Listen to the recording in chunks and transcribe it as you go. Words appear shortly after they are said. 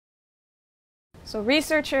So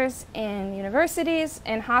researchers in universities,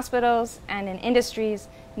 in hospitals, and in industries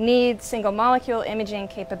need single molecule imaging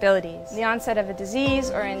capabilities. The onset of a disease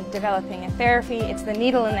or in developing a therapy, it's the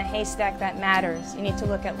needle in the haystack that matters. You need to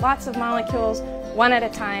look at lots of molecules, one at a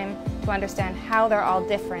time, to understand how they're all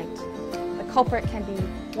different. The culprit can be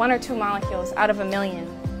 1 or 2 molecules out of a million.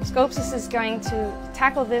 ScopeSys is going to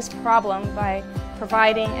tackle this problem by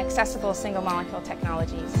providing accessible single molecule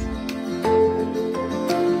technologies.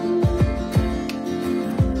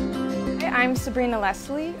 I'm Sabrina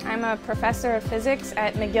Leslie. I'm a professor of physics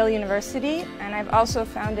at McGill University, and I've also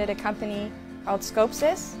founded a company called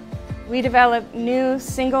ScopeSys. We develop new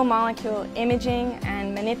single molecule imaging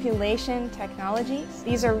and manipulation technologies.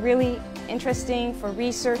 These are really interesting for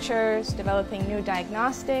researchers developing new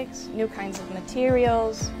diagnostics, new kinds of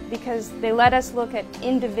materials, because they let us look at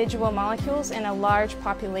individual molecules in a large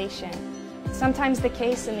population. It's sometimes the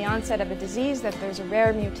case in the onset of a disease that there's a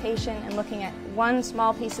rare mutation, and looking at one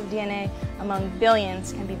small piece of DNA among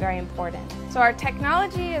billions can be very important. So our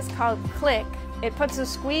technology is called Click. It puts a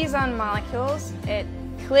squeeze on molecules. It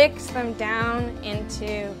clicks them down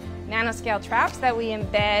into nanoscale traps that we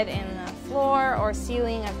embed in the floor or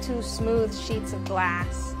ceiling of 2 smooth sheets of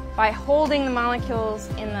glass. By holding the molecules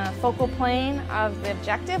in the focal plane of the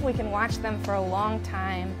objective, we can watch them for a long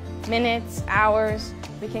time, minutes, hours.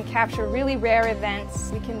 We can capture really rare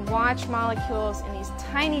events. We can watch molecules in these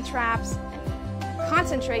tiny traps and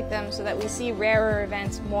concentrate them so that we see rarer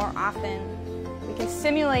events more often. We can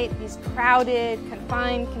simulate these crowded,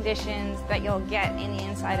 confined conditions that you'll get in the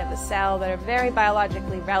inside of the cell that are very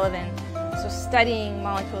biologically relevant. So studying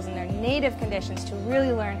molecules in their native conditions to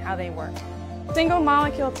really learn how they work. Single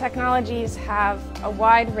molecule technologies have a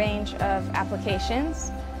wide range of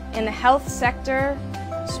applications. In the health sector,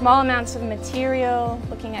 small amounts of material,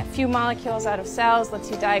 looking at few molecules out of cells, lets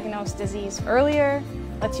you diagnose disease earlier,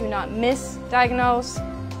 lets you not misdiagnose,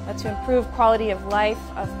 lets you improve quality of life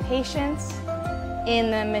of patients.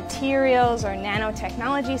 In the materials or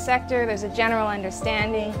nanotechnology sector, there's a general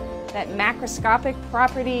understanding that macroscopic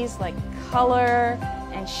properties like color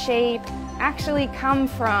and shape actually come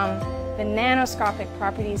from the nanoscopic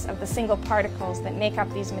properties of the single particles that make up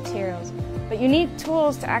these materials. But you need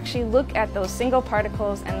tools to actually look at those single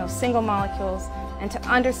particles and those single molecules and to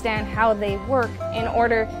understand how they work in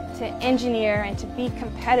order to engineer and to be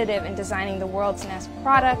competitive in designing the world's next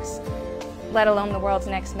products, let alone the world's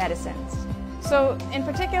next medicines. So in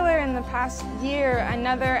particular, in the past year,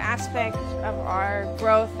 another aspect of our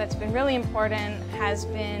growth that's been really important has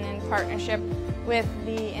been in partnership with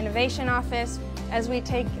the Innovation Office as we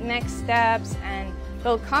take next steps and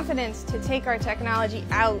build confidence to take our technology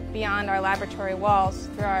out beyond our laboratory walls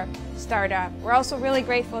through our startup. We're also really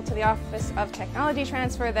grateful to the Office of Technology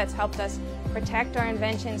Transfer that's helped us protect our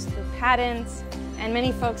inventions through patents, and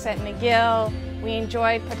many folks at McGill. We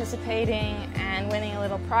enjoyed participating and winning a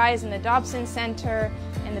little prize in the Dobson Center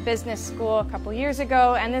in the business school a couple years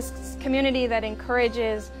ago, and this community that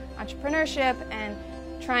encourages entrepreneurship and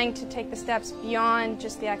trying to take the steps beyond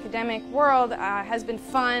just the academic world has been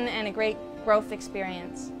fun and a great growth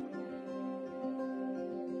experience.